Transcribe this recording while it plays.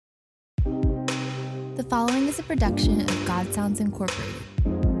The following is a production of GodSounds Incorporated.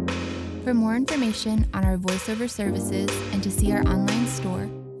 For more information on our voiceover services and to see our online store,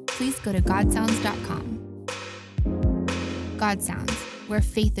 please go to godsounds.com. GodSounds, where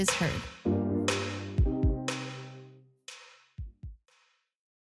faith is heard.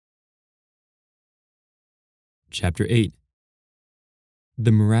 Chapter 8.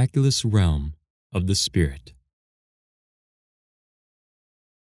 The Miraculous Realm of the Spirit.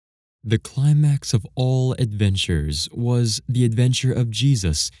 The climax of all adventures was the adventure of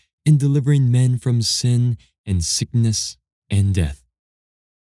Jesus in delivering men from sin and sickness and death.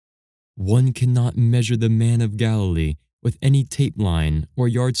 One cannot measure the man of Galilee with any tape line or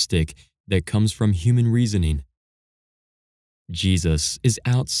yardstick that comes from human reasoning. Jesus is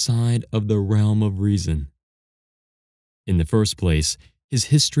outside of the realm of reason. In the first place, his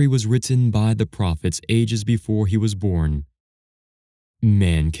history was written by the prophets ages before he was born.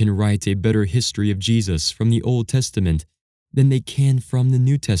 Man can write a better history of Jesus from the Old Testament than they can from the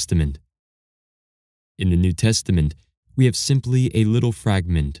New Testament. In the New Testament, we have simply a little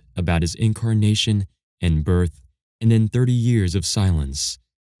fragment about his incarnation and birth, and then 30 years of silence,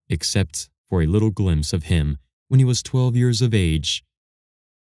 except for a little glimpse of him when he was 12 years of age.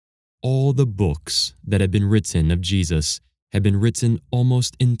 All the books that have been written of Jesus have been written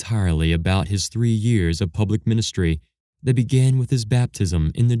almost entirely about his 3 years of public ministry that began with his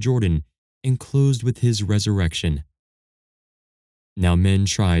baptism in the Jordan and closed with his resurrection. Now men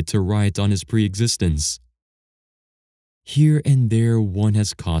try to write on his pre-existence. Here and there one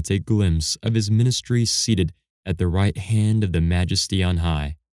has caught a glimpse of his ministry seated at the right hand of the Majesty on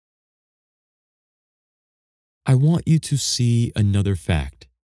high. I want you to see another fact,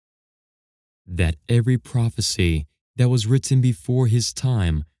 that every prophecy that was written before his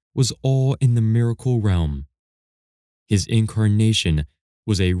time was all in the miracle realm. His incarnation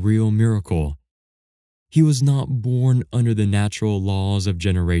was a real miracle. He was not born under the natural laws of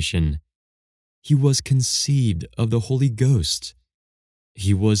generation. He was conceived of the Holy Ghost.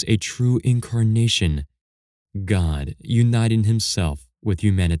 He was a true incarnation, God uniting himself with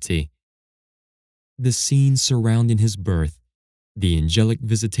humanity. The scenes surrounding his birth, the angelic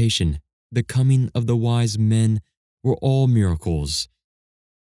visitation, the coming of the wise men were all miracles.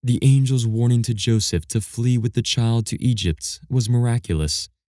 The angel's warning to Joseph to flee with the child to Egypt was miraculous.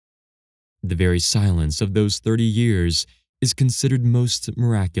 The very silence of those 30 years is considered most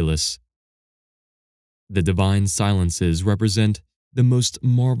miraculous. The divine silences represent the most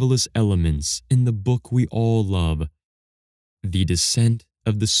marvelous elements in the book we all love. The descent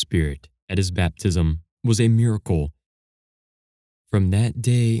of the Spirit at his baptism was a miracle. From that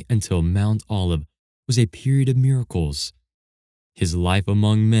day until Mount Olive was a period of miracles. His life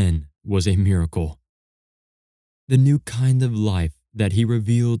among men was a miracle. The new kind of life that he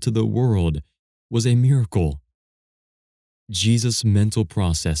revealed to the world was a miracle. Jesus' mental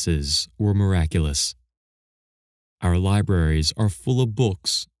processes were miraculous. Our libraries are full of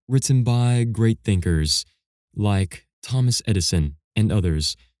books written by great thinkers like Thomas Edison and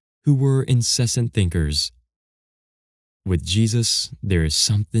others who were incessant thinkers. With Jesus, there is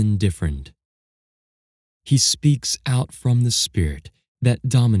something different. He speaks out from the Spirit that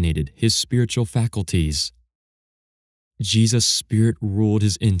dominated his spiritual faculties. Jesus' Spirit ruled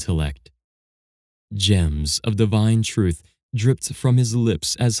his intellect. Gems of divine truth dripped from his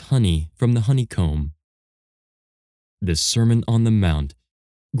lips as honey from the honeycomb. The Sermon on the Mount,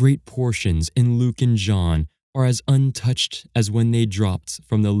 great portions in Luke and John, are as untouched as when they dropped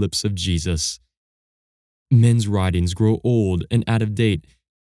from the lips of Jesus. Men's writings grow old and out of date.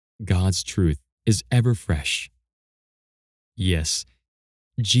 God's truth is ever fresh. Yes,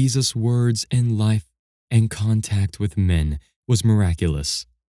 Jesus' words and life and contact with men was miraculous.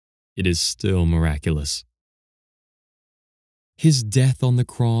 It is still miraculous. His death on the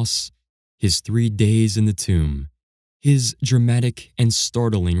cross, his 3 days in the tomb, his dramatic and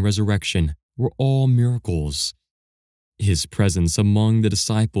startling resurrection were all miracles. His presence among the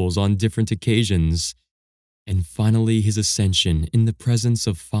disciples on different occasions, and finally his ascension in the presence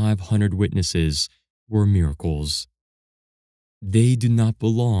of 500 witnesses were miracles. They do not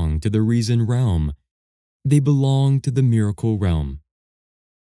belong to the reason realm. They belong to the miracle realm.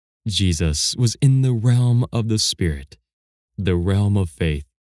 Jesus was in the realm of the Spirit, the realm of faith,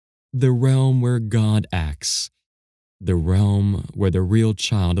 the realm where God acts, the realm where the real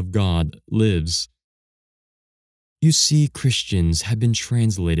child of God lives. You see, Christians have been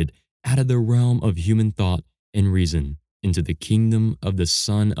translated out of the realm of human thought and reason into the kingdom of the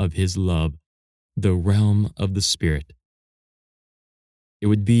Son of his love, the realm of the Spirit. It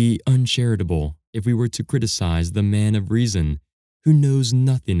would be uncharitable if we were to criticize the man of reason who knows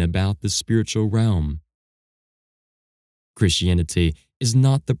nothing about the spiritual realm Christianity is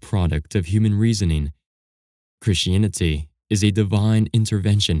not the product of human reasoning. Christianity is a divine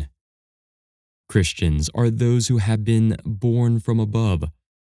intervention. Christians are those who have been born from above.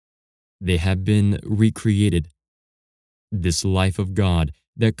 They have been recreated. This life of God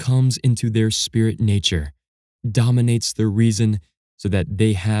that comes into their spirit nature dominates their reason so that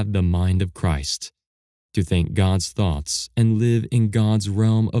they have the mind of Christ, to think God's thoughts and live in God's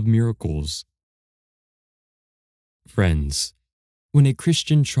realm of miracles. Friends, when a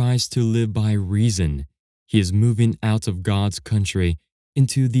Christian tries to live by reason, he is moving out of God's country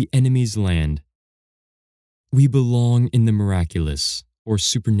into the enemy's land. We belong in the miraculous or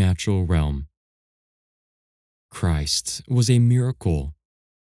supernatural realm. Christ was a miracle.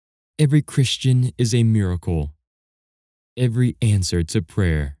 Every Christian is a miracle. Every answer to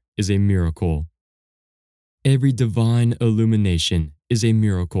prayer is a miracle. Every divine illumination is a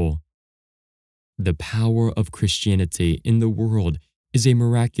miracle. The power of Christianity in the world is a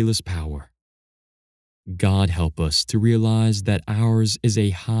miraculous power. God help us to realize that ours is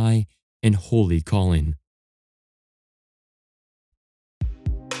a high and holy calling.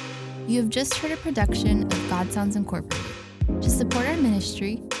 You have just heard a production of GodSounds Incorporated. To support our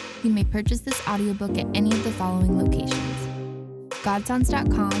ministry, you may purchase this audiobook at any of the following locations: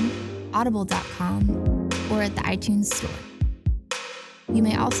 GodSounds.com, Audible.com, or at the iTunes Store. You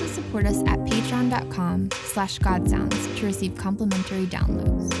may also support us at patreon.com/GodSounds to receive complimentary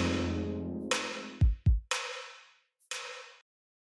downloads.